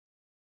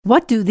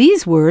What do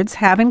these words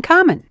have in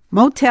common?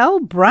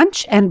 Motel,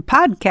 brunch, and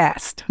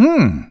podcast.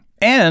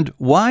 And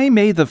why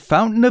may the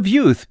fountain of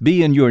youth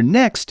be in your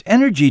next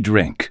energy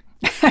drink?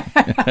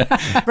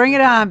 Bring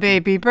it on,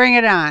 baby. Bring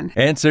it on.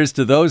 Answers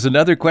to those and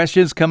other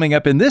questions coming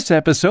up in this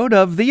episode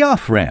of The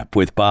Off-Ramp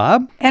with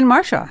Bob And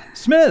Marsha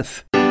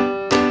Smith.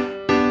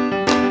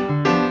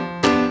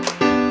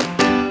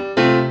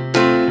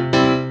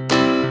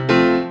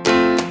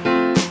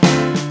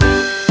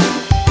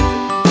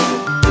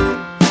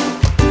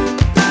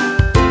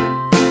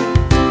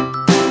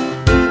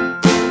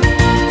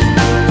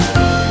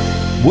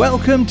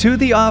 Welcome to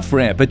The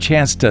Off-Ramp, a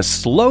chance to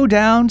slow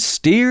down,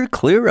 steer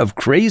clear of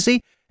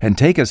crazy, and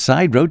take a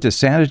side road to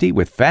sanity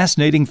with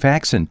fascinating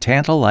facts and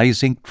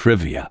tantalizing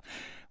trivia.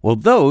 Well,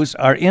 those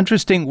are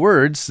interesting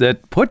words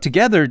that put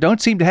together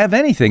don't seem to have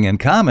anything in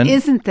common.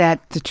 Isn't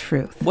that the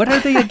truth? What are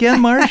they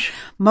again, Marsh?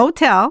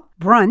 Motel,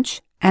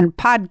 brunch, and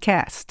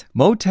podcast.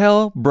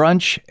 Motel,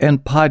 brunch,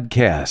 and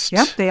podcast.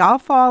 Yep, they all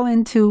fall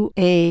into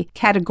a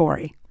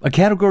category. A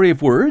category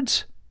of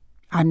words?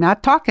 I'm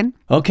not talking.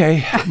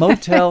 Okay,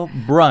 motel,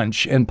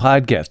 brunch, and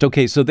podcast.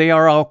 Okay, so they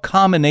are all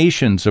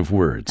combinations of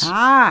words.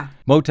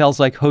 Motel's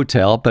like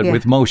hotel, but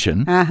with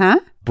motion.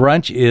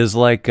 Brunch is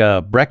like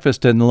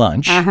breakfast and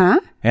lunch.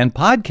 And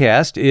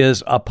podcast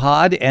is a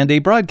pod and a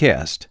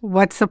broadcast.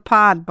 What's a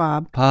pod,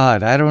 Bob?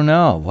 Pod, I don't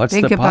know. What's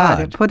the pod? Think about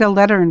it. Put a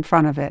letter in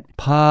front of it.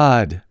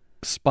 Pod.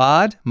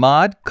 Spod?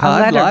 Mod?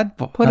 Cod? Lod?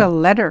 Put a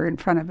letter in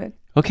front of it.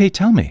 Okay,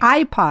 tell me.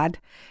 iPod.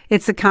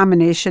 It's a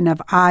combination of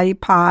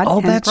iPod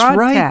and that's broadcast.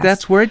 Right.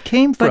 That's where it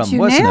came from, wasn't it?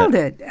 But you nailed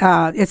it.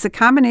 It's a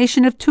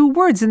combination of two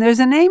words, and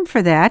there's a name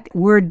for that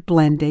word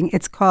blending.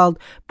 It's called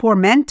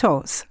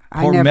portmanteaus.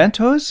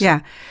 Portmanteaus?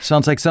 Yeah.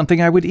 Sounds like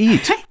something I would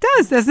eat. It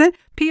does, doesn't it?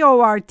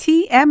 Portmanteau.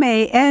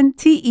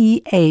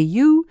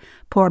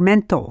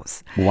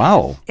 Portmanteaus.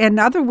 Wow. And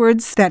other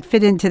words that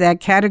fit into that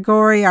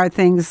category are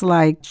things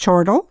like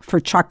chortle,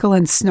 for chuckle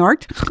and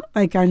snort,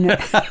 like our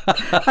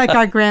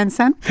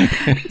grandson.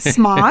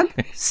 Smog,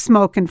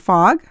 smoke and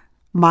fog.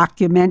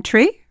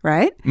 Mockumentary,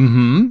 right?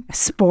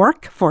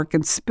 Spork, fork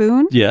and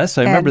spoon. Yes,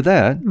 I remember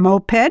that.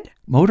 Moped.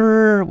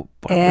 Motor, what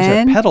was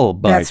that? Pedal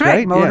bike, that's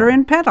right? Motor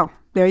and pedal.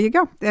 There you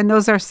go. And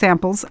those are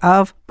samples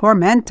of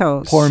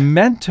portmanteaus.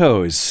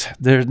 Portmanteaus.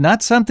 They're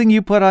not something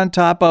you put on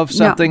top of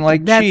something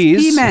like that's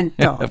cheese.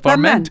 Pimento.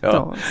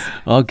 Pimento.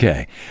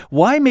 Okay.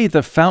 Why may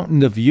the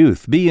fountain of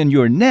youth be in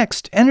your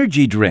next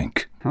energy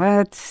drink?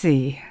 Let's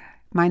see.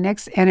 My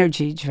next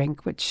energy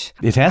drink, which...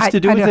 It has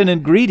to do with an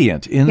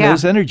ingredient in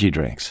those energy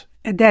drinks.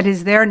 That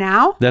is there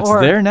now? That's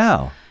there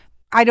now.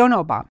 I don't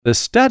know, Bob. The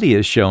study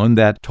has shown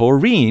that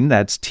taurine,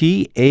 that's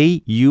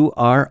Taurine,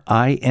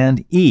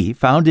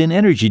 found in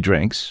energy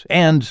drinks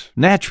and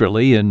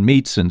naturally in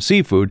meats and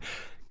seafood,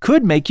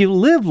 could make you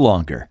live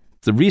longer.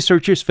 The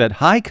researchers fed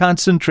high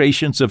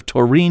concentrations of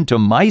taurine to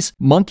mice,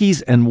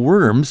 monkeys, and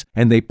worms,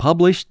 and they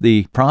published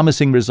the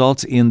promising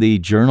results in the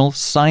journal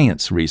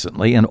Science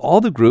recently, and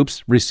all the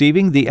groups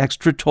receiving the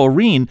extra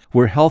taurine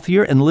were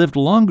healthier and lived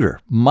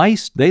longer.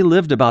 Mice, they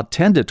lived about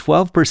 10 to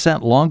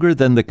 12% longer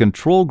than the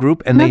control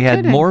group, and they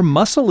had more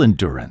muscle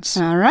endurance.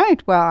 All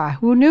right. Well,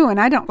 who knew? And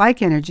I don't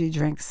like energy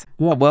drinks.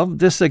 Well,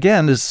 this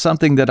again is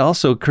something that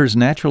also occurs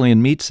naturally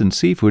in meats and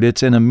seafood.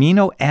 It's an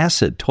amino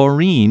acid,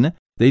 taurine.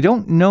 They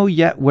don't know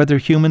yet whether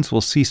humans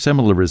will see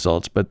similar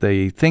results, but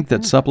they think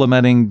that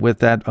supplementing with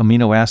that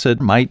amino acid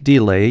might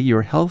delay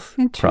your health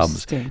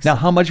problems. Now,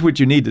 how much would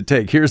you need to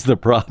take? Here's the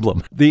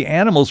problem. The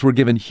animals were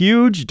given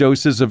huge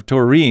doses of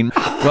taurine.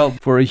 Well,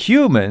 for a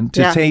human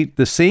to take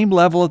the same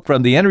level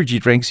from the energy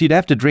drinks, you'd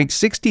have to drink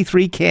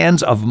 63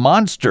 cans of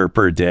Monster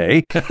per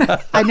day.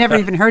 I never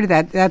even heard of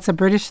that. That's a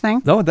British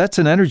thing? No, that's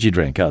an energy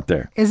drink out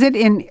there. Is it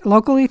in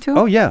locally too?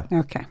 Oh, yeah.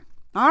 Okay.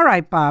 All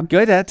right, Bob.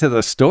 Go to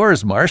the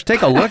stores, Marsh.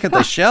 Take a look at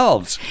the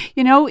shelves.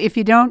 You know, if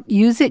you don't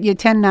use it, you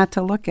tend not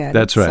to look at it.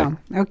 That's right.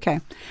 So, okay.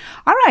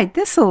 All right,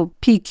 this will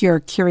pique your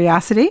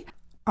curiosity.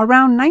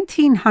 Around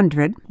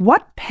 1900,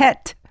 what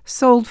pet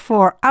sold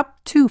for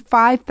up to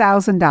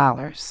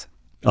 $5,000?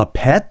 A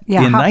pet?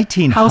 In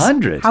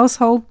 1900?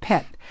 Household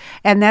pet.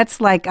 And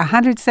that's like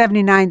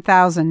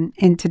 $179,000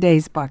 in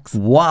today's bucks.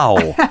 Wow.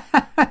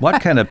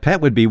 What kind of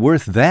pet would be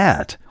worth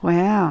that?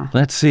 Wow.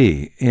 Let's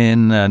see.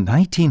 In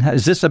 1900,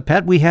 is this a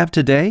pet we have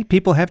today?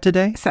 People have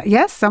today? So,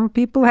 yes, some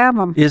people have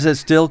them. Is it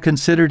still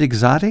considered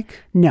exotic?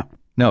 No.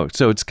 No.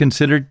 So it's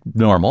considered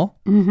normal,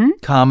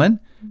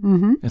 common.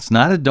 It's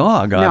not a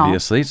dog,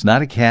 obviously. It's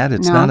not a cat.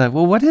 It's not a,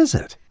 well, what is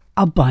it?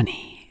 A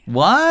bunny.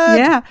 What?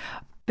 Yeah.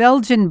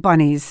 Belgian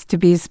bunnies, to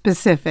be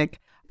specific.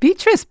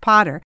 Beatrice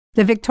Potter,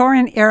 the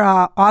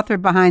Victorian-era author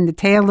behind The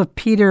Tale of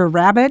Peter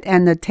Rabbit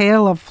and The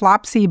Tale of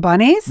Flopsy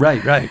Bunnies,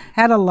 right,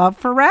 had a love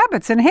for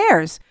rabbits and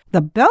hares. The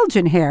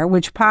Belgian hare,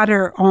 which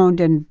Potter owned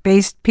and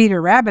based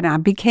Peter Rabbit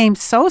on, became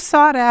so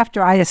sought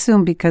after, I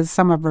assume because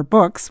some of her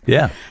books,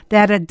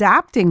 that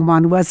adopting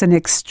one was an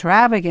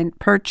extravagant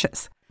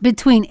purchase.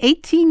 Between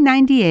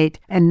 1898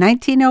 and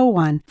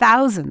 1901,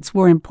 thousands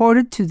were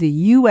imported to the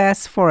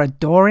U.S. for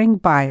adoring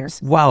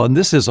buyers. Wow, and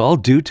this is all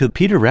due to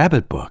Peter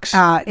Rabbit books.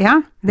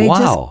 They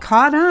just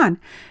caught on.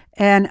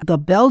 and the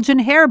Belgian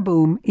hair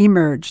boom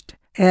emerged.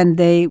 And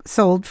they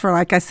sold for,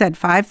 like I said,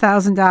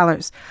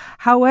 $5,000.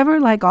 However,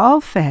 like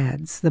all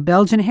fads, the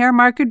Belgian hair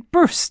market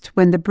burst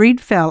when the breed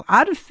fell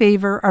out of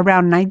favor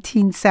around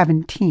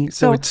 1917.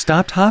 So it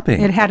stopped hopping.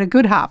 It had a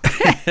good hop.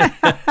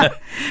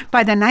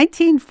 By the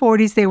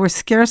 1940s, they were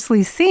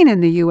scarcely seen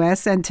in the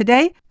U.S., and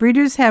today,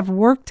 breeders have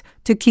worked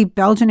to keep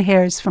Belgian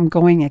hares from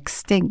going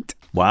extinct.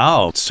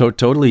 Wow, so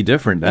totally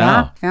different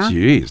now. Yeah.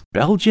 Jeez,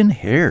 Belgian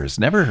hares.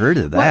 Never heard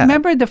of that. Well,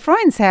 remember the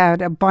Freunds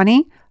had a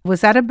bunny.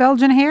 Was that a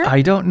Belgian hare?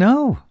 I don't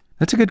know.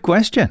 That's a good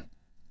question.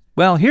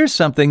 Well, here's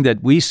something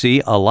that we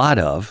see a lot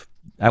of.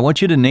 I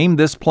want you to name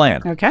this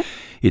plant. Okay.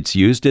 It's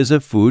used as a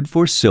food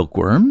for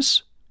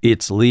silkworms.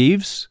 Its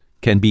leaves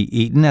can be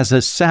eaten as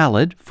a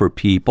salad for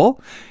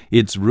people.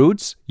 Its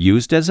roots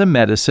used as a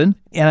medicine.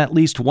 In at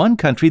least one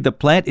country, the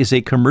plant is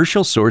a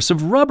commercial source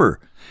of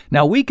rubber.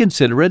 Now, we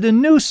consider it a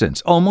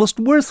nuisance, almost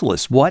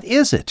worthless. What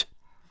is it?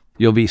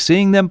 You'll be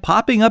seeing them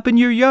popping up in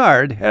your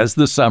yard as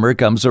the summer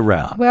comes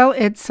around. Well,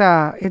 it's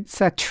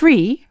a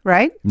tree,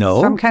 right?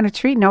 No. Some kind of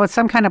tree? No, it's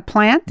some kind of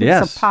plant?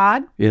 Yes. It's a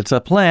pod? It's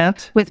a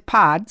plant. With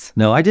pods?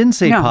 No, I didn't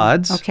say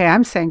pods. Okay,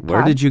 I'm saying pods.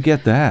 Where did you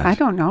get that? I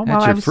don't know.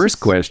 That's your first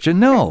question.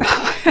 No.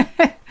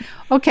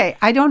 Okay,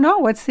 I don't know.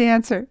 What's the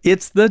answer?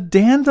 It's the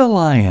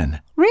dandelion.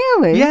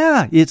 Really?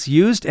 Yeah, it's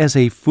used as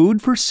a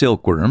food for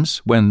silkworms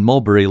when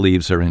mulberry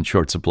leaves are in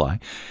short supply.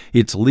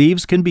 Its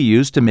leaves can be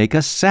used to make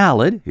a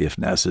salad, if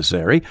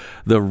necessary.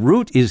 The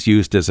root is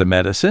used as a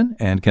medicine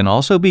and can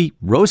also be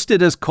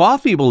roasted as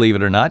coffee, believe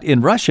it or not.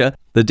 In Russia,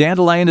 the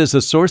dandelion is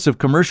a source of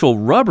commercial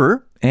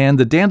rubber, and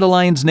the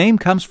dandelion's name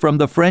comes from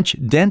the French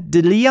dent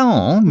de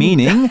lion,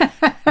 meaning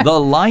the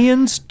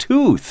lion's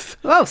tooth.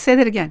 Oh, say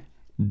that again.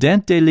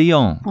 Dent de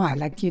lion. Oh, I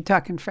like you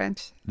talking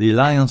French. The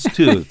lion's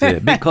tooth,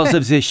 because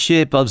of the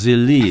shape of the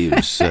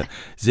leaves,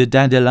 the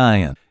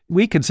dandelion.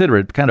 We consider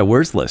it kind of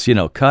worthless,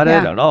 cut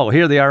it, and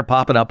here they are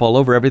popping up all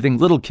over everything.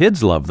 Little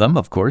kids love them,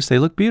 of course. They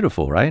look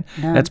beautiful, right?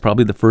 Yeah. That's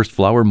probably the first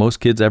flower most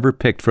kids ever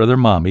picked for their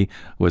mommy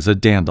was a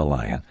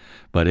dandelion.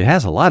 But it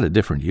has a lot of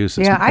different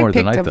uses, more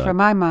than I thought. I picked them for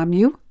my mom.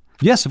 You?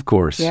 Yes, of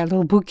course. Yeah,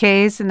 little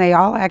bouquets, and they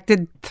all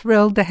acted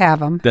thrilled to have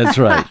them. That's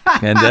right.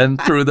 And then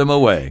threw them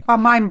away. Well,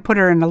 mine put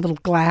her in a little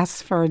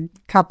glass for a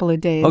couple of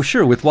days. Oh,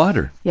 sure, with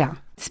water. Yeah.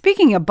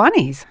 Speaking of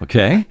bunnies.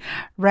 Okay.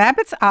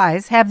 Rabbits'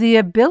 eyes have the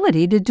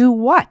ability to do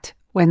what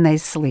when they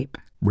sleep?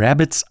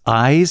 Rabbits'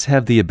 eyes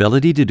have the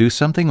ability to do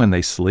something when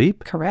they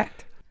sleep?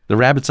 Correct. The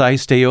rabbit's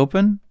eyes stay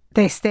open?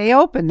 They stay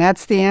open.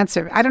 That's the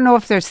answer. I don't know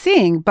if they're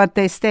seeing, but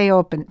they stay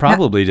open.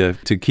 Probably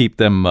to keep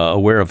them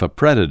aware of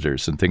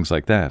predators and things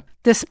like that.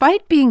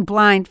 Despite being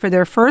blind for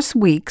their first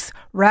weeks,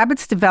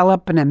 rabbits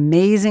develop an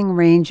amazing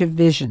range of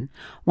vision.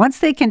 Once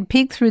they can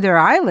peek through their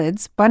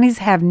eyelids, bunnies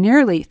have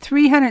nearly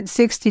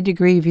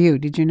 360-degree view.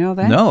 Did you know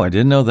that? No, I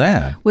didn't know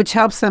that. Which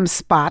helps them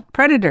spot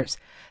predators.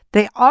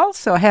 They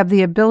also have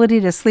the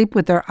ability to sleep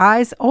with their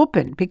eyes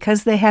open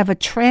because they have a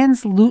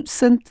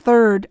translucent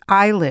third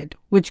eyelid,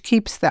 which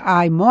keeps the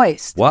eye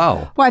moist.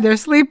 Wow. While they're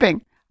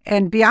sleeping.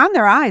 And beyond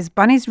their eyes,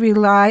 bunnies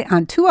rely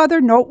on two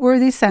other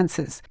noteworthy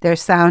senses, their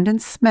sound and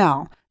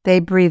smell. They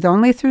breathe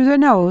only through their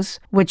nose,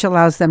 which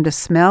allows them to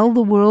smell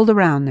the world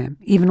around them,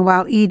 even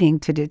while eating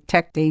to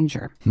detect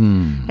danger.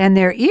 And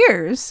their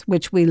ears,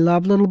 which we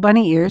love little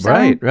bunny ears,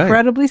 are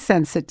incredibly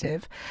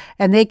sensitive,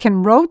 and they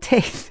can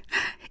rotate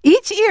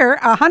each ear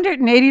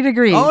 180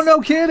 degrees. Oh,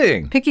 no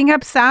kidding. Picking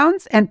up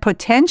sounds and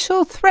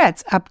potential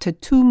threats up to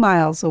 2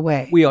 miles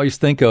away. We always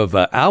think of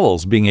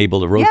owls being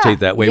able to rotate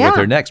that way with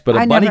their necks, but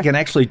a bunny can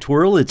actually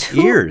twirl its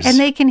ears. And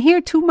they can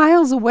hear 2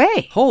 miles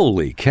away.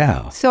 Holy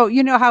cow. So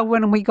you know how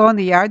when we go in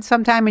the yard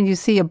sometime and you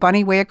see a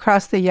bunny way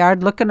across the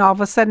yard looking all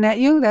of a sudden at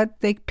you, that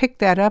they pick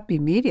that up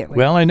immediately.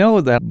 Well, I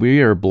know that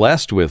we are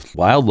blessed with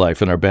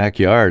wildlife in our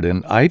backyard,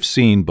 and I've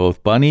seen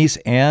both bunnies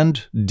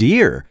and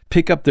deer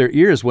pick up their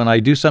ears when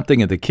I do something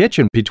in the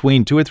kitchen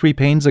between 2 or 3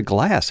 panes of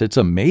glass. It's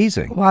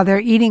amazing. While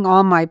they're eating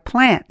all my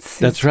plants.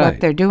 That's right.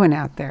 What they're doing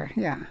out there.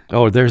 Yeah.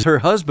 Oh, there's her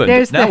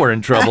husband. Now we're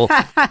in trouble.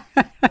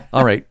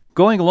 All right.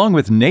 Going along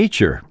with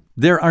nature,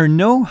 there are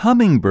no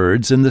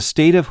hummingbirds in the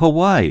state of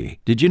Hawaii.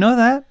 Did you know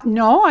that?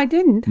 No, I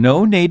didn't.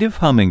 No native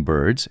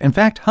hummingbirds. In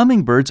fact,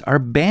 hummingbirds are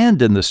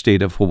banned in the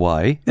state of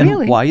Hawaii. And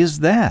really? Why is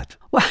that?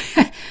 Well,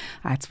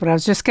 that's what I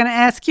was just going to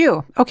ask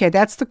you. Okay,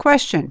 that's the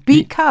question.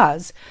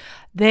 Because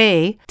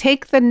they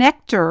take the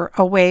nectar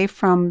away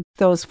from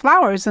those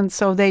flowers, and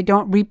so they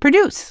don't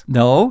reproduce.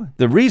 No,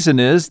 the reason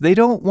is they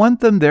don't want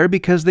them there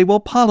because they will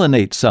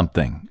pollinate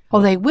something.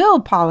 Oh, they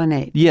will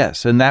pollinate.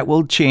 Yes, and that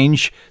will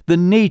change the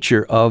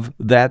nature of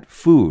that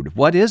food.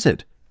 What is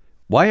it?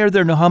 Why are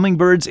there no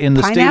hummingbirds in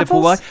the state of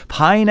Hawaii?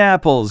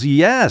 Pineapples,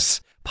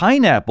 yes.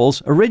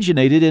 Pineapples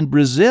originated in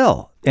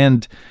Brazil,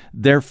 and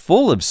they're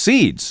full of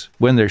seeds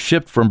when they're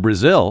shipped from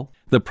Brazil.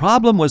 The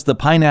problem was the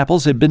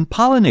pineapples had been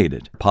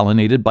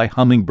pollinated by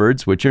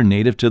hummingbirds, which are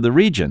native to the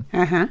region.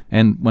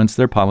 And once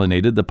they're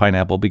pollinated, the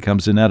pineapple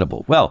becomes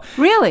inedible. Well,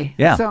 really?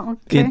 Yeah. So,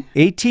 in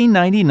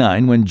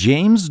 1899, when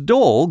James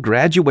Dole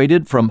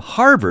graduated from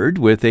Harvard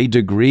with a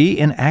degree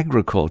in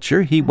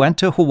agriculture, he went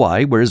to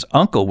Hawaii, where his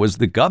uncle was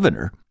the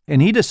governor.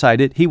 and he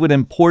decided he would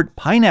import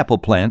pineapple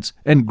plants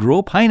and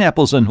grow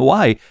pineapples in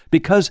Hawaii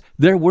because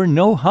there were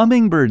no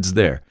hummingbirds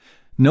there.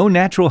 No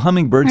natural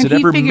hummingbirds had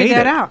ever made it. He figured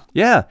that out.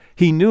 Yeah,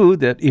 he knew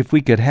that if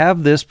we could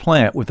have this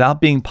plant without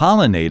being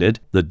pollinated,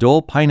 the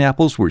Dole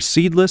pineapples were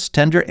seedless,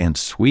 tender, and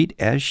sweet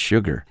as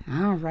sugar.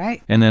 All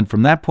right. And then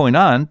from that point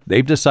on,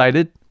 they've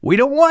decided we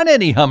don't want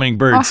any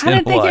hummingbirds in Hawaii.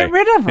 How did they get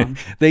rid of them?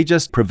 They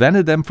just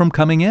prevented them from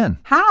coming in.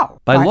 How?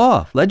 By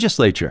law,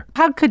 legislature.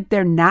 How could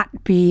there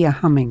not be a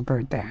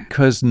hummingbird there?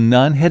 Because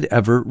none had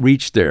ever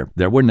reached there.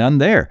 There were none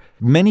there.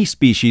 Many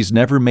species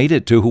never made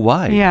it to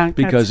Hawaii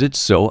because it's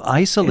so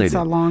isolated. It's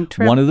a long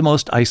trip. One of the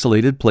most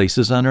isolated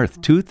places on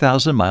Earth,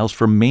 2,000 miles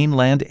from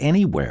mainland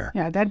anywhere.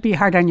 Yeah, that'd be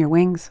hard on your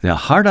wings. Yeah,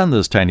 hard on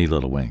those tiny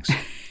little wings.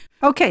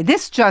 Okay,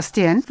 this just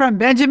in from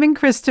Benjamin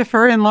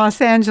Christopher in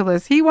Los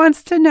Angeles. He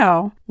wants to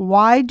know,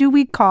 why do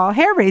we call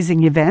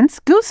hair-raising events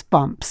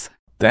goosebumps?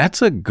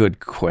 That's a good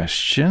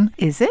question.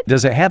 Is it?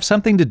 Does it have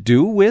something to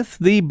do with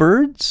the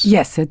birds?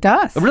 Yes, it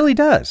does. It really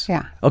does?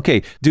 Yeah.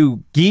 Okay,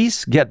 do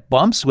geese get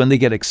bumps when they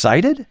get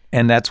excited?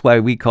 And that's why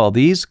we call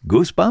these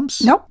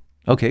goosebumps? Nope.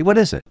 Okay, what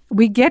is it?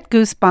 We get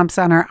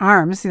goosebumps on our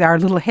arms. Our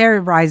little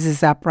hair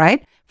rises up,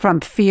 right? From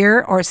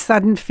fear or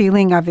sudden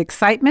feeling of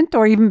excitement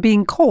or even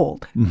being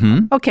cold.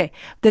 Mm-hmm. Okay,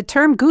 the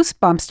term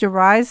goosebumps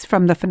derives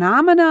from the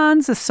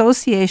phenomenon's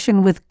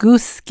association with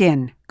goose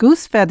skin.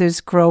 Goose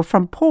feathers grow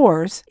from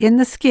pores in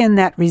the skin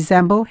that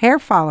resemble hair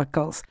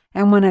follicles.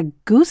 And when a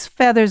goose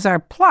feathers are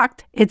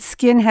plucked, its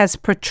skin has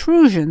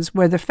protrusions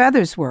where the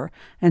feathers were.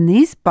 And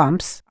these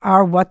bumps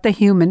are what the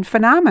human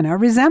phenomena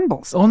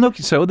resembles. Oh, no,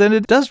 so then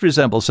it does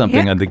resemble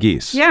something on the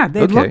geese. Yeah,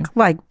 they look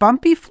like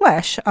bumpy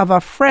flesh of a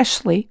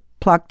freshly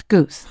plucked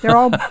goose. It's a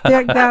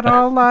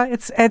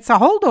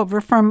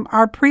holdover from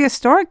our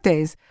prehistoric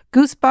days.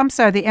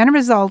 Goosebumps are the end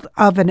result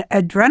of an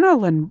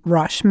adrenaline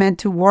rush meant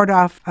to ward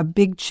off a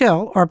big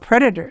chill or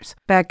predators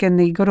back in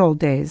the good old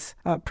days,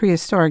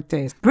 prehistoric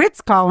days.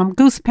 Brits call them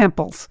goose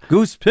pimples.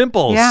 Goose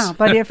pimples. Yeah,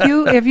 but if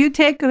you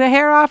take the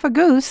hair off a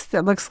goose,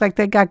 it looks like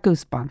they got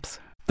goosebumps.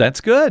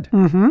 That's good.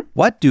 Mm-hmm.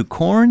 What do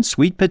corn,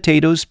 sweet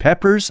potatoes,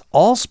 peppers,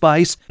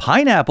 allspice,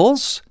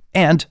 pineapples,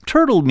 and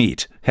turtle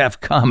meat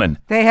have common?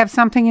 They have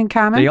something in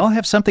common? They all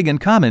have something in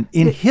common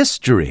in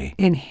history.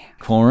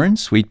 Corn,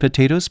 sweet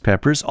potatoes,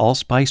 peppers,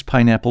 allspice,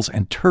 pineapples,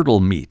 and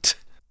turtle meat.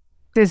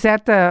 Is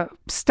that the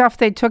stuff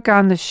they took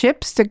on the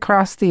ships to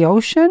cross the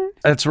ocean?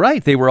 That's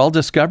right. They were all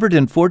discovered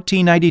in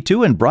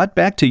 1492 and brought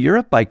back to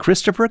Europe by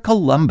Christopher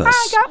Columbus.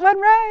 I got one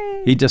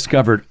right. He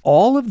discovered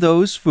all of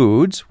those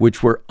foods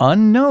which were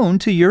unknown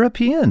to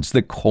Europeans.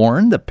 The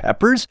corn, the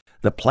peppers,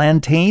 the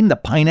plantain, the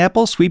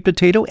pineapple, sweet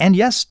potato, and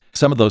yes,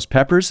 some of those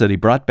peppers that he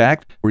brought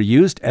back were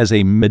used as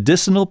a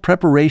medicinal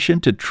preparation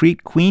to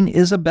treat Queen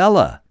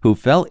Isabella, who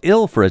fell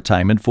ill for a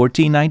time in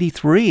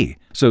 1493.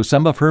 So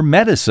some of her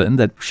medicine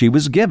that she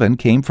was given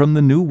came from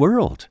the New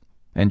World,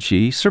 and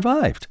she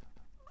survived.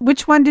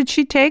 Which one did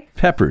she take?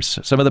 Peppers.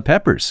 Some of the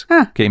peppers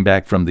came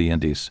back from the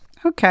Indies.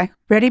 Okay.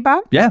 Ready,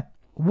 Bob? Yeah.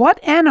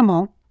 What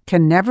animal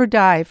can never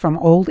die from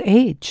old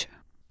age?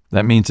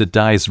 That means it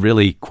dies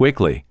really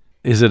quickly.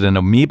 Is it an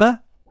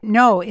amoeba?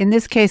 No, in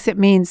this case, it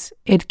means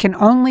it can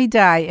only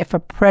die if a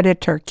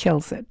predator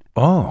kills it.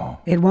 Oh.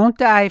 It won't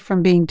die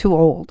from being too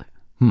old.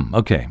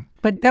 Okay.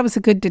 But that was a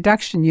good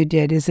deduction you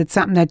did. Is it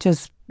something that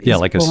just...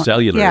 like a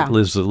cellular. Yeah. It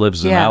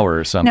lives an hour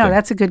or something. No,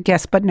 that's a good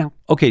guess, but no.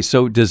 Okay,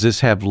 so does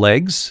this have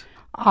legs?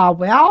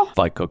 Well...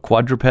 Like a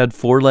quadruped,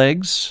 4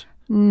 legs?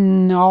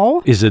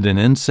 No. Is it an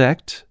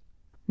insect?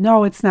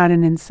 No, it's not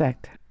an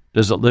insect.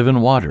 Does it live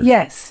in water?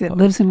 Yes, it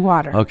lives in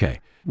water. Okay.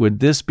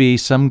 Would this be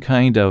some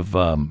kind of,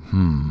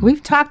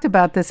 We've talked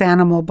about this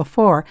animal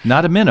before.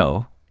 Not a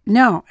minnow.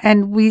 No,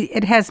 and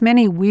it has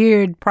many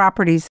weird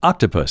properties.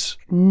 Octopus.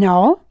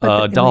 No.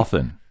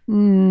 Dolphin.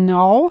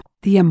 No.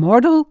 The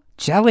immortal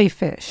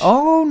jellyfish.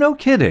 Oh, no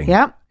kidding.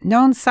 Yep.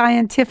 Known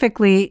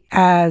scientifically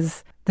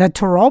as the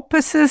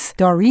Pteropus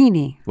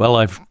dorini. Well,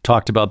 I've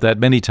talked about that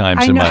many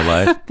times in my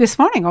life. This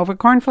morning over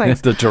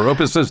cornflakes. The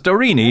Pteropus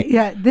dorini.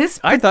 Yeah,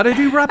 I thought it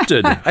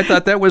erupted. I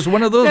thought that was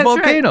one of those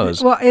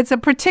volcanoes. Right. Well, it's a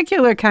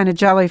particular kind of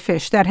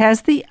jellyfish that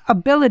has the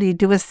ability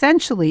to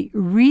essentially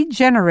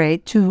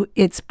regenerate to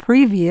its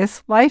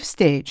previous life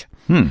stage.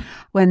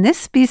 When this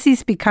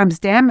species becomes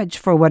damaged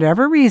for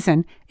whatever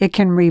reason, it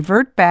can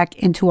revert back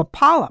into a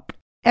polyp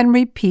and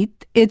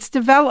repeat its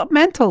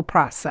developmental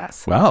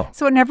process. Wow.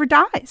 So it never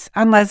dies,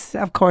 unless,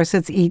 of course,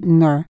 it's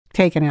eaten or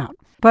taken out.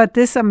 But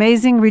this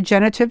amazing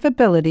regenerative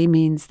ability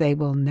means they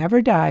will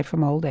never die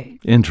from old age.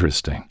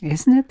 Interesting.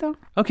 Isn't it, though?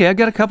 Okay, I've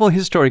got a couple of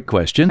historic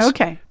questions.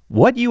 Okay.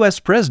 What U.S.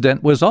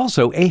 president was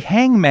also a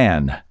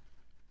hangman?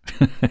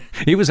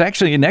 He was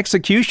actually an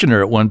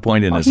executioner at one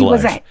point in his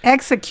life. He was an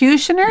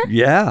executioner?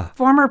 Yeah.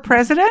 Former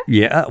president?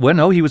 Yeah. Well,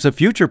 no, he was a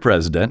future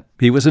president.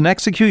 He was an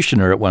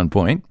executioner at one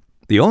point.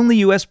 The only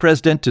U.S.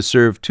 president to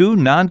serve 2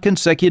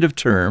 non-consecutive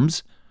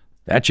terms.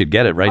 That should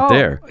get it right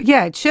there.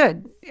 Yeah, it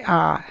should.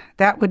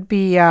 That would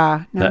be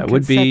that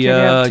would be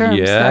terms.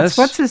 yes.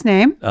 What's his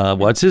name?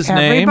 What's his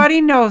name?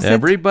 Everybody knows it.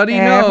 Everybody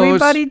knows.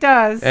 Everybody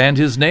does. And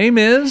his name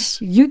is?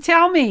 You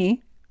tell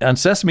me. On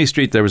Sesame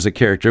Street, there was a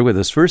character with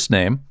his first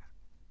name,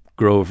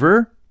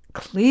 Grover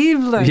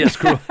Cleveland. Yes,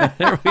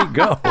 there we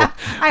go.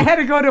 I had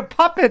to go to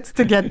puppets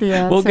to get the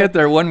answer. We'll get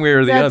there one way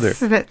or the other.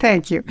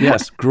 Thank you.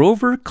 Yes,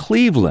 Grover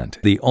Cleveland,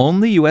 the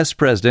only U.S.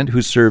 president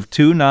who served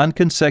 2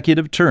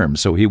 non-consecutive terms.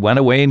 So he went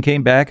away and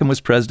came back and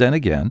was president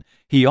again.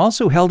 He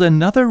also held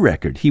another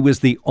record. He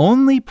was the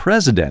only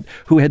president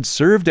who had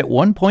served at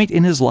one point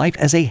in his life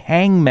as a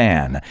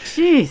hangman.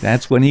 Jeez.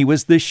 That's when he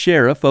was the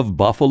sheriff of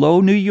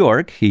Buffalo, New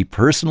York. He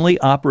personally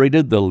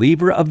operated the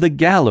lever of the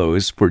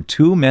gallows for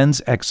 2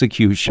 men's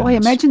executions. Boy,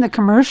 imagine the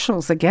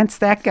commercials against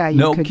that guy.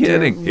 No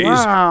kidding.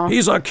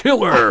 He's a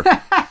killer.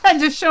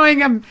 Just showing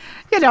him,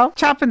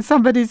 chopping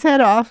somebody's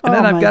head off. And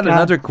then I've got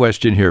another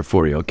question here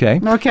for you, okay?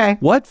 Okay.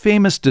 What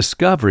famous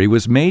discovery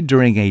was made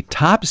during a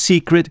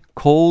top-secret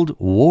Cold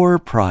War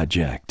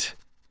project?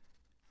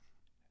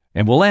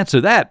 And we'll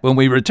answer that when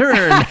we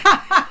return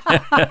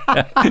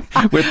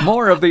with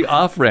more of the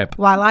Off-Ramp.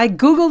 While I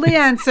Google the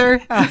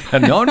answer.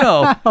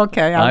 No.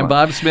 Okay. I'm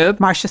Bob Smith.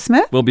 Marcia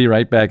Smith. We'll be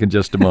right back in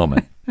just a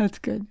moment. That's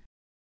good.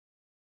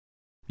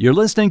 You're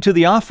listening to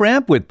The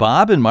Off-Ramp with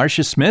Bob and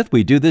Marcia Smith.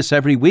 We do this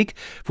every week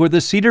for the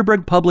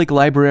Cedarburg Public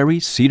Library,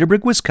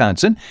 Cedarburg,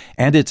 Wisconsin,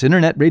 and its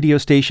internet radio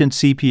station,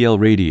 CPL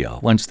Radio.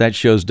 Once that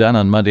show's done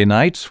on Monday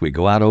nights, we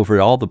go out over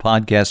all the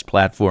podcast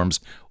platforms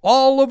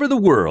all over the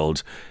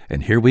world.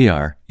 And here we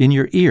are in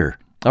your ear.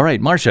 All right,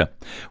 Marcia,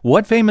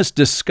 what famous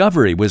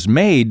discovery was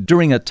made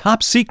during a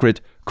top-secret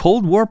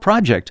Cold War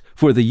project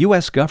for the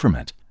U.S.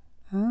 government?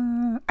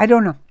 I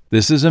don't know.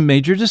 This is a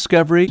major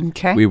discovery.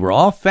 Okay. We were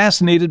all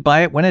fascinated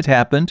by it when it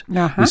happened.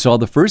 Uh-huh. We saw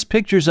the first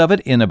pictures of it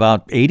in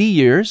about 80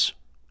 years.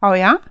 Oh,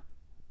 yeah?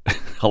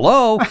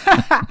 Hello?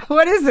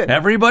 What is it?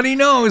 Everybody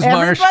knows,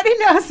 Marsh. Everybody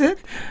knows it.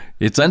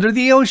 It's under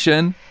the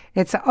ocean.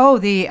 It's,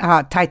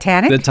 the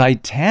Titanic? The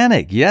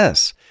Titanic,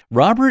 yes.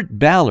 Robert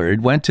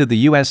Ballard went to the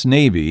U.S.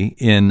 Navy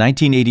in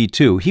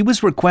 1982. He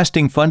was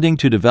requesting funding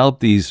to develop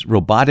these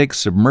robotic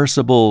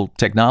submersible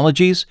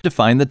technologies to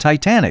find the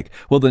Titanic.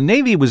 Well, the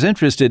Navy was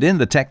interested in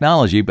the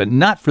technology, but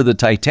not for the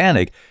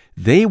Titanic.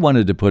 They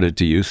wanted to put it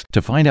to use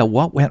to find out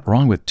what went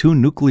wrong with 2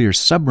 nuclear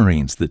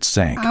submarines that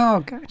sank.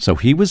 Oh, good. So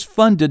he was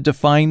funded to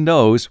find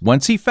those.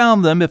 Once he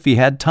found them, if he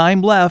had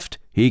time left,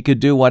 he could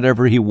do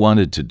whatever he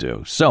wanted to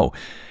do. So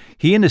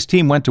he and his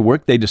team went to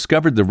work. They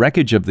discovered the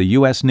wreckage of the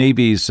U.S.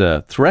 Navy's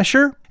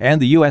Thresher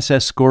and the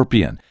USS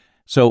Scorpion.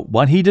 So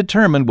what he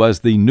determined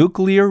was the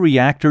nuclear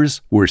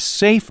reactors were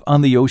safe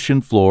on the ocean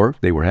floor.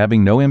 They were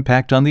having no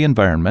impact on the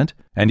environment.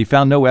 And he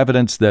found no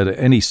evidence that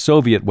any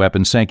Soviet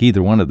weapon sank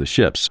either one of the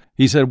ships.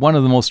 He said one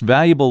of the most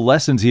valuable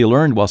lessons he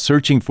learned while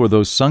searching for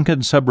those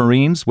sunken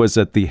submarines was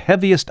that the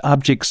heaviest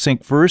objects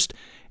sink first,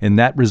 and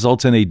that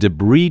results in a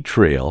debris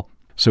trail.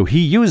 So he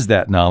used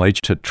that knowledge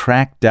to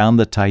track down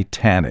the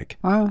Titanic.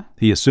 Wow.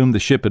 He assumed the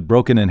ship had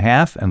broken in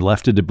half and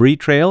left a debris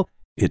trail.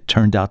 It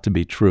turned out to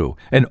be true.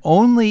 And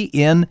only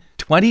in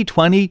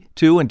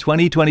 2022 and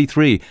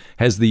 2023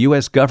 has the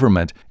U.S.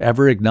 government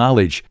ever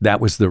acknowledged that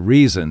was the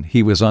reason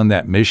he was on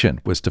that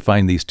mission, was to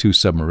find these 2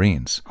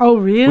 submarines. Oh,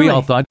 really? We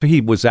all thought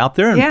he was out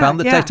there and found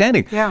the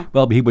Titanic. Yeah.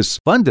 Well, he was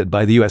funded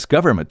by the U.S.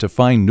 government to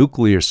find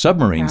nuclear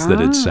submarines that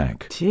had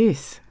sank.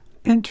 Jeez.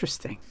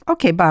 Interesting.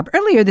 Okay, Bob,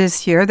 earlier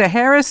this year, the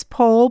Harris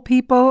Poll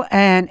people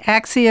and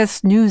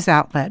Axios news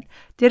outlet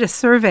did a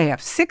survey of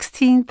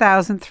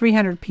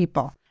 16,300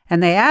 people,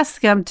 and they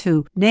asked them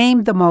to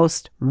name the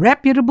most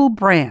reputable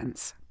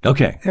brands.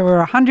 Okay. There were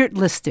 100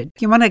 listed.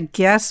 You want to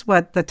guess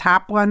what the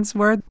top ones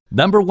were?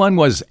 Number 1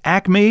 was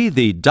Acme,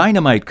 the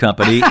dynamite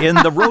company in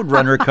the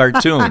Roadrunner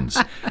cartoons,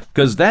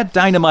 because that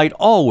dynamite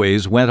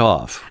always went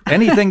off.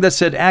 Anything that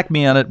said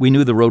Acme on it, we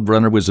knew the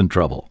Roadrunner was in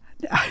trouble.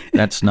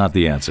 That's not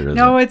the answer, is it?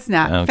 No, it's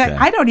not. Okay. In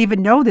fact, I don't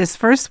even know this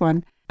first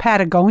one,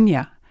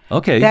 Patagonia.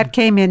 Okay. That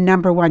came in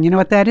number 1. You know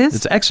what that is?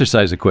 It's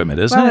exercise equipment,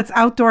 isn't it? Well, it's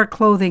outdoor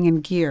clothing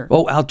and gear.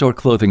 Oh, outdoor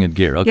clothing and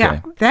gear. Okay.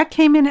 Yeah, that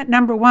came in at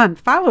number 1,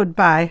 followed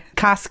by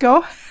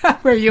Costco,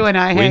 where you and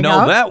I hang out. We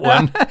know that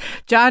one.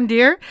 John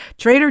Deere,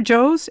 Trader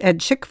Joe's,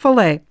 and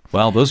Chick-fil-A.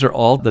 Well, those are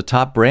all the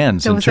top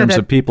brands in terms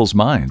of people's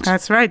minds.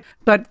 That's right.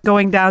 But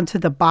going down to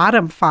the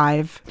bottom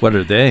 5. What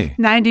are they?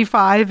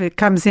 95, it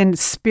comes in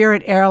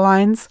Spirit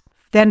Airlines,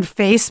 then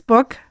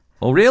Facebook.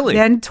 Oh, really?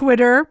 Then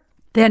Twitter.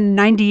 Then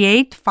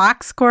 98,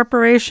 Fox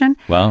Corporation.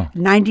 Wow.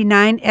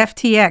 99,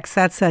 FTX.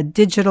 That's a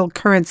digital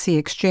currency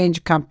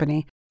exchange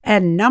company.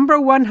 And number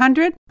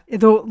 100,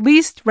 the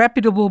least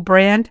reputable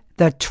brand,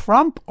 the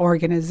Trump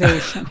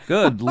Organization.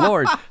 Good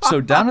Lord.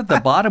 So down at the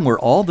bottom were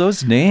all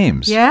those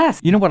names. Yes.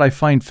 You know what I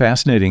find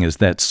fascinating is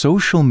that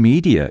social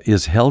media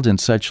is held in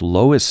such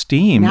low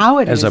esteem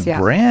as a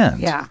brand.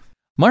 Yeah.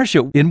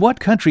 Marcia, in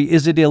what country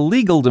is it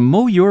illegal to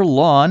mow your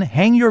lawn,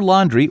 hang your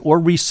laundry, or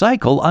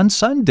recycle on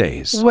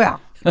Sundays? Well,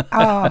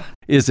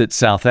 is it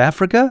South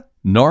Africa,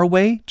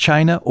 Norway,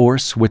 China, or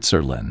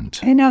Switzerland?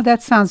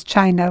 That sounds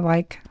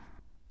China-like.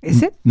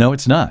 Is it? No,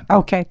 it's not.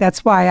 Okay,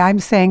 that's why I'm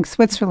saying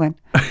Switzerland.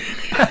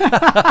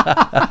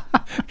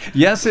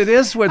 Yes, it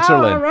is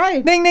Switzerland. All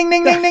right. Ding, ding,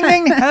 ding, ding, ding,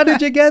 ding. How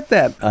did you get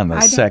that on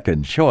the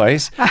second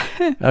choice?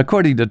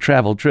 According to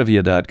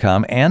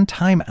TravelTrivia.com and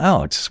Time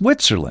Out,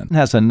 Switzerland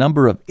has a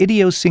number of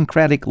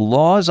idiosyncratic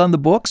laws on the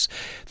books.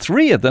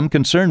 3 of them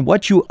concern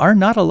what you are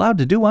not allowed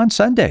to do on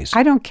Sundays.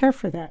 I don't care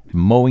for that.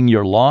 Mowing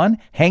your lawn,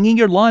 hanging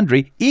your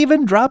laundry,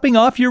 even dropping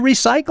off your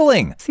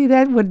recycling. See,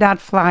 that would not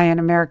fly in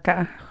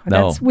America.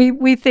 No.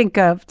 We think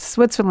of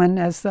Switzerland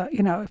as,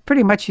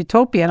 pretty much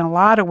utopia in a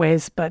lot of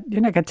ways, but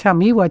you're not going to tell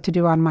me what to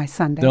do on my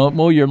Sunday. Don't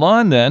mow your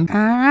lawn then. All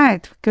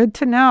right. Good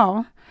to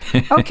know.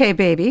 Okay,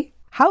 baby.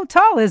 How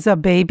tall is a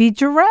baby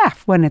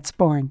giraffe when it's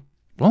born?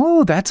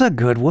 Oh, that's a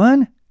good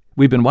one.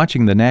 We've been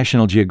watching the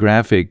National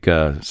Geographic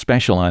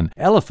special on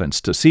elephants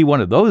to see one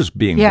of those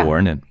being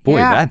born. And boy,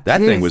 that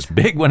thing was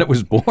big when it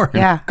was born.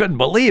 Yeah. Couldn't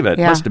believe it.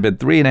 Yeah. Must have been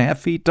 3.5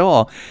 feet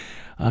tall.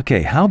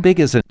 Okay, how big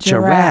is a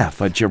giraffe?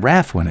 A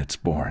giraffe when it's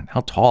born? How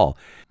tall?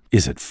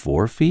 Is it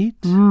 4 feet?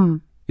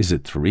 Is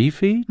it 3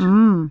 feet?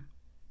 Well,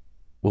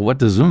 what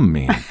does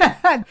mean?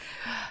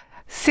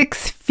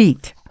 6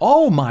 feet.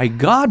 Oh, my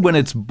God. When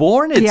it's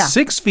born, it's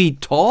 6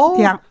 feet tall?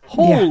 Yeah.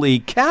 Holy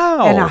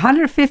cow. And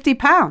 150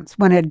 pounds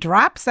when it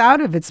drops out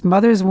of its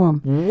mother's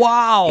womb.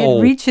 Wow.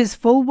 It reaches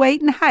full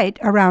weight and height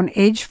around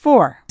age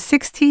 4.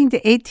 16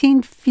 to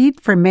 18 feet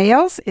for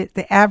males,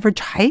 the average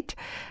height.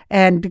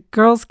 And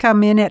girls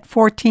come in at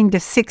 14 to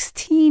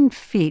 16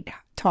 feet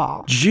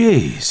tall.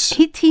 Jeez.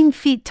 18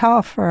 feet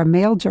tall for a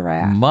male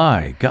giraffe.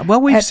 My God. Well,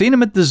 we've seen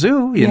them at the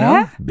zoo, you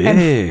know.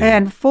 Big.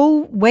 And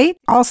full weight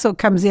also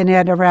comes in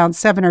at around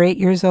 7 or 8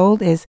 years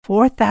old is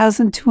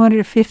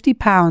 4,250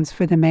 pounds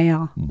for the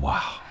male.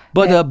 Wow.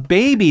 But a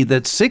baby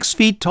that's 6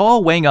 feet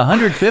tall weighing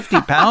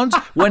 150 pounds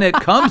when it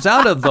comes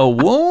out of the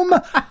womb?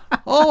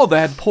 Oh,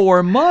 that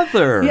poor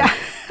mother. Yeah.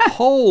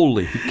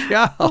 Holy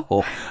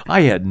cow.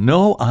 I had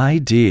no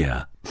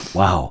idea.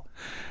 Wow.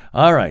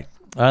 All right.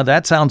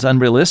 That sounds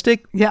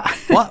unrealistic. Yeah.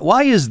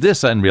 Why is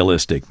this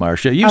unrealistic,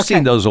 Marcia? You've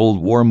seen those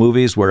old war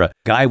movies where a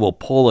guy will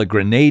pull a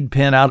grenade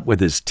pin out with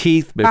his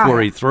teeth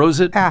before he throws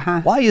it.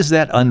 Why is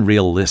that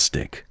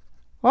unrealistic?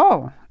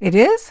 Oh, it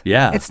is?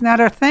 Yeah. It's not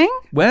a thing?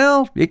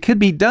 Well, it could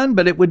be done,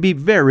 but it would be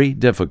very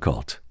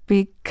difficult.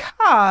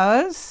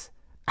 Because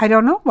I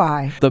don't know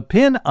why. The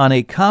pin on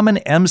a common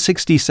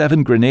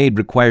M67 grenade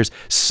requires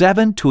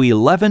 7 to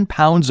 11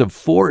 pounds of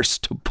force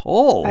to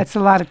pull. That's a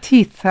lot of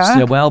teeth, huh?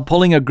 So, well,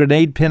 pulling a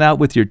grenade pin out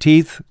with your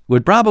teeth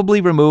would probably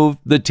remove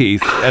the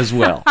teeth as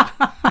well.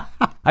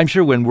 I'm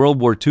sure when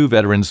World War II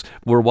veterans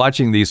were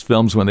watching these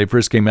films when they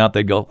first came out,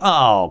 they'd go,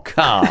 oh,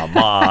 come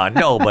on,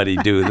 nobody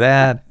do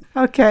that.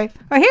 Okay.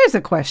 Well, here's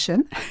a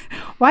question.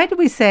 Why do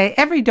we say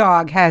every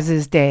dog has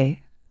his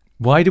day?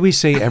 Why do we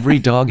say every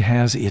dog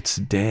has its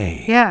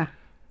day? Yeah.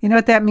 You know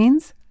what that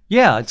means?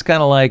 Yeah, it's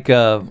kind of like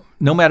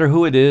no matter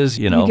who it is,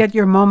 you know. You get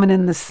your moment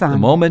in the sun. The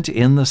moment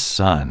in the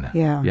sun.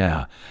 Yeah.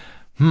 Yeah.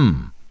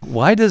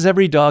 Why does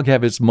every dog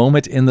have its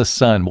moment in the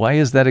sun? Why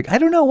is that? I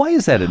don't know. Why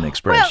is that an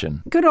expression?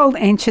 Well, good old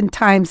ancient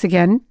times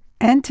again.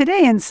 And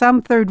today in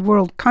some third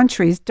world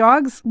countries,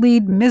 dogs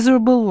lead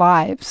miserable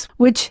lives,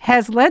 which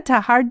has led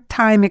to hard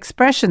time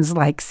expressions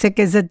like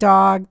sick as a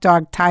dog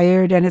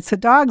tired, and it's a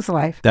dog's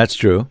life. That's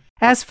true.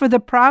 As for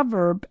the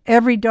proverb,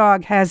 every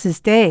dog has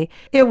his day,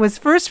 it was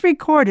first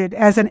recorded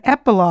as an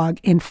epilogue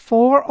in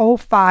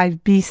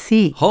 405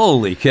 BC.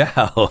 Holy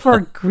cow. For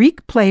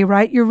Greek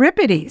playwright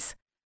Euripides,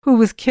 who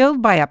was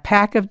killed by a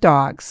pack of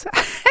dogs.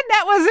 And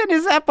that was in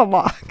his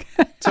epilogue.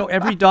 So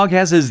every dog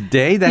has his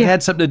day? That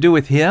had something to do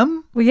with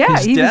him? Well, yeah,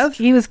 his death?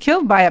 He was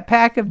killed by a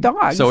pack of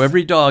dogs. So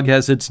every dog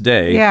has its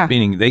day,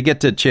 meaning they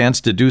get a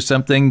chance to do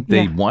something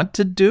they want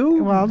to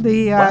do? Well,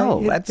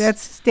 that's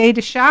his day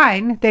to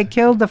shine. They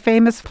killed the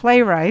famous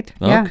playwright.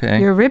 Okay.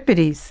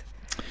 Euripides.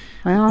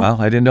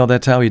 Well, I didn't know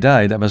that's how he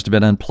died. That must have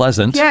been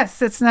unpleasant.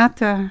 Yes, it's not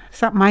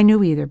something I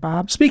knew either,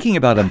 Bob. Speaking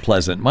about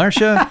unpleasant,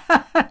 Marcia,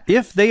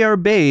 if they are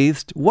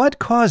bathed, what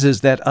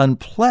causes that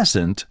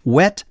unpleasant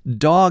wet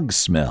dog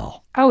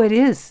smell? Oh, it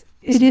is.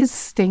 It is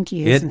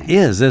stinky, isn't it? It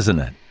is, isn't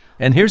it?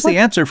 And here's the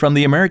answer from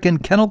the American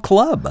Kennel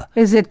Club.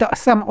 Is it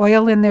some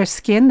oil in their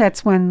skin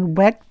that's when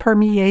wet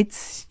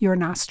permeates your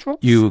nostrils?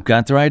 You've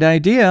got the right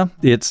idea.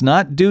 It's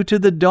not due to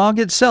the dog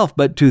itself,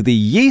 but to the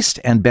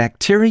yeast and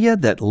bacteria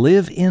that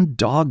live in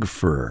dog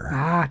fur.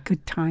 Ah,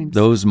 good times.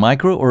 Those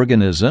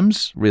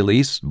microorganisms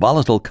release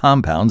volatile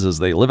compounds as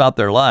they live out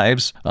their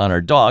lives on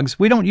our dogs.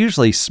 We don't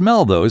usually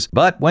smell those,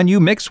 but when you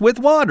mix with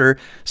water,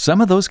 some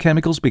of those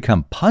chemicals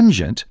become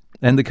pungent,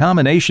 and the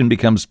combination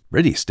becomes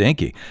pretty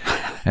stinky.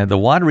 And the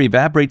water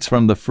evaporates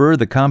from the fur,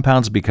 the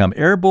compounds become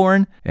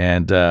airborne,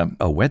 and a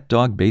wet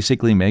dog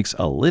basically makes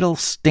a little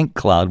stink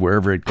cloud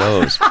wherever it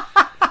goes.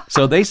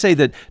 So they say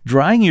that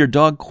drying your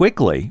dog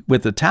quickly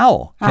with a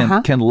towel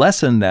can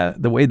lessen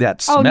the way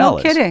that smell is. Oh, no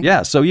kidding.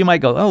 Yeah, so you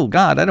might go, oh,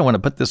 God, I don't want to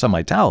put this on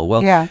my towel.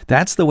 Well,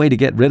 that's the way to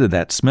get rid of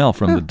that smell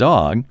from the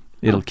dog.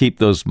 It'll keep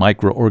those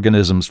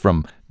microorganisms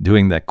from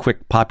doing that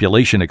quick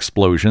population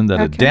explosion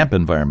that a damp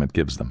environment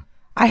gives them.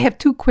 I have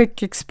 2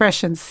 quick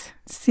expressions.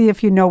 See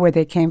if you know where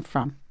they came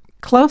from.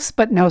 Close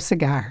but no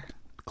cigar.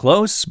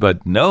 Close,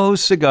 but no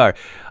cigar.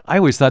 I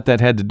always thought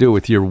that had to do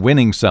with you're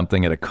winning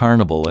something at a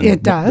carnival. And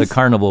it does. The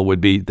carnival would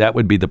be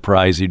the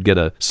prize. You'd get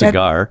a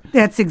cigar.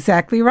 That's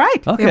exactly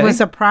right. Okay. It was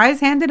a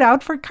prize handed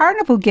out for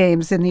carnival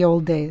games in the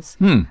old days.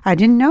 I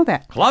didn't know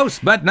that. Close,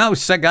 but no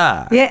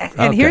cigar. Yeah,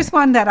 and here's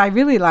one that I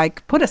really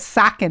like. Put a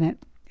sock in it.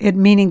 It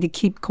meaning to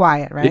keep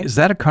quiet, right? Is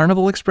that a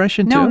carnival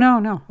expression too?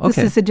 No. Okay. This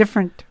is a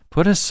different...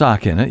 Put a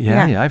sock in it.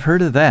 Yeah, I've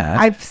heard of that.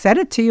 I've said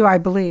it to you, I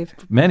believe.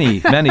 Many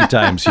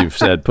times you've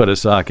said put a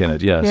sock in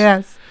it, yes.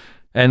 Yes.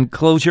 And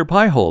close your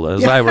pie hole,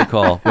 as I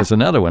recall, was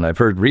another one I've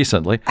heard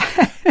recently.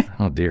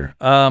 Oh, dear.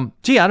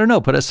 Gee, I don't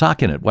know. Put a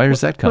sock in it. Where does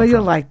that come from? Well,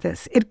 you'll like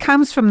this. It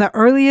comes from the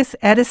earliest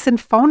Edison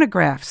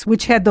phonographs,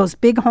 which had those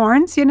big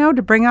horns,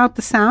 to bring out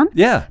the sound.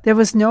 Yeah. There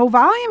was no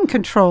volume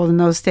control in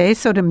those days,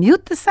 so to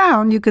mute the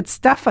sound, you could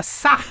stuff a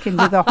sock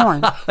into the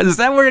horn. Is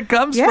that where it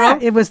comes from? Yeah,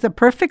 it was the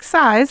perfect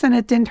size, and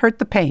it didn't hurt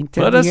the paint.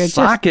 Put a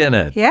sock in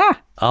it. Yeah.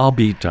 I'll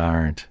be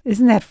darned.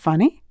 Isn't that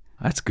funny?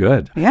 That's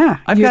good. Yeah.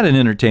 I've got an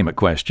entertainment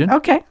question.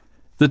 Okay.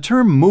 The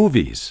term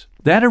movies,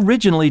 that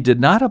originally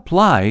did not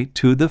apply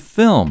to the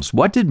films.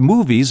 What did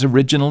movies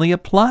originally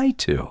apply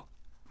to?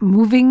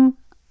 Moving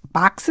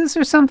boxes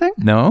or something?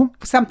 No.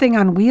 Something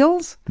on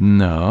wheels?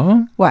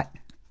 No. What?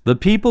 The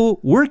people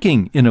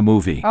working in a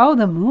movie. Oh,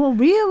 the movie,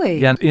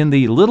 really? And in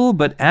the little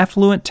but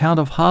affluent town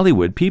of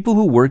Hollywood, people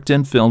who worked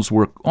in films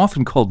were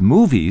often called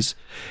movies,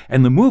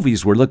 and the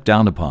movies were looked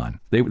down upon.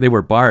 They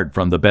were barred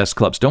from the best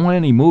clubs. Don't want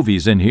any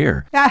movies in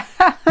here.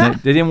 They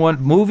didn't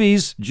want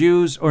movies,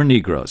 Jews, or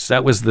Negroes.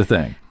 That was the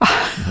thing.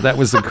 That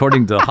was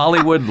according to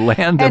Hollywood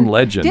land and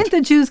legend. Didn't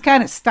the Jews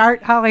kind of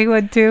start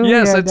Hollywood too?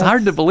 Yes, it's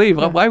hard to believe.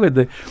 Yeah. Why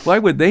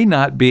would they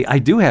not be? I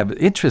do have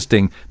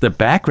interesting. The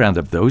background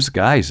of those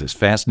guys is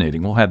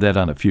fascinating. We'll have that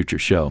on a future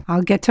show.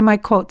 I'll get to my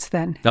quotes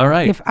then. All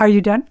right. Are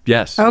you done?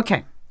 Yes.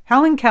 Okay.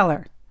 Helen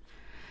Keller.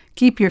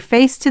 Keep your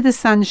face to the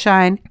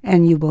sunshine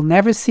and you will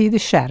never see the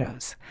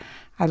shadows.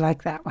 I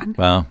like that one.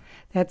 Wow.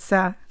 That's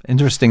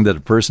interesting that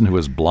a person who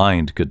was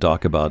blind could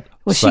talk about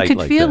sight she could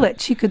like feel that. it.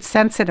 She could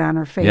sense it on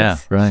her face. Yeah,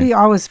 right. She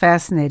always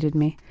fascinated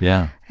me.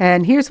 Yeah.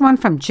 And here's one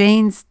from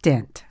Jane's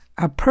Dent.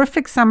 A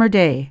perfect summer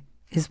day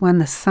is when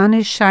the sun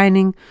is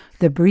shining,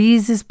 the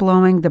breeze is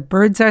blowing, the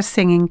birds are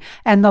singing,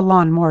 and the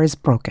lawnmower is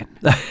broken.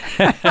 I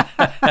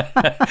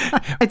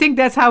think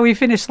that's how we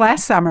finished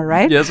last summer,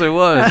 right? Yes, it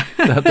was.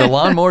 The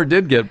lawnmower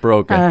did get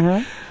broken.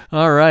 Uh-huh.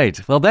 All right.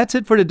 Well, that's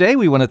it for today.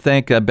 We want to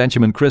thank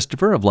Benjamin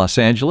Christopher of Los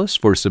Angeles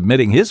for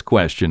submitting his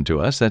question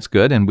to us. That's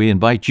good. And we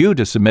invite you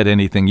to submit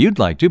anything you'd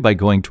like to by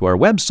going to our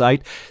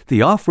website,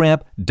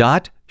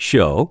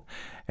 theofframp.show,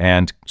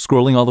 and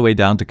scrolling all the way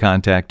down to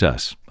contact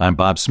us. I'm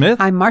Bob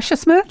Smith. I'm Marcia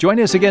Smith. Join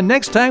us again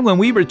next time when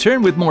we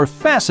return with more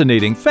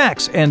fascinating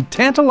facts and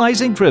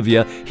tantalizing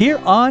trivia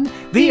here on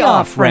The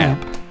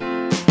Off-Ramp.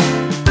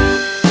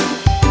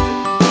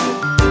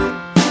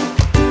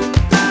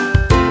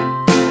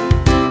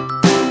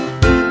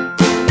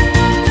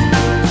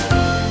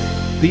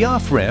 The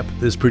Off-Ramp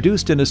is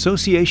produced in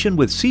association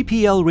with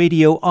CPL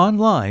Radio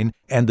Online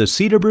and the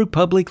Cedarbrook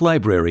Public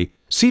Library,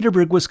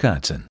 Cedarburg,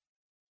 Wisconsin.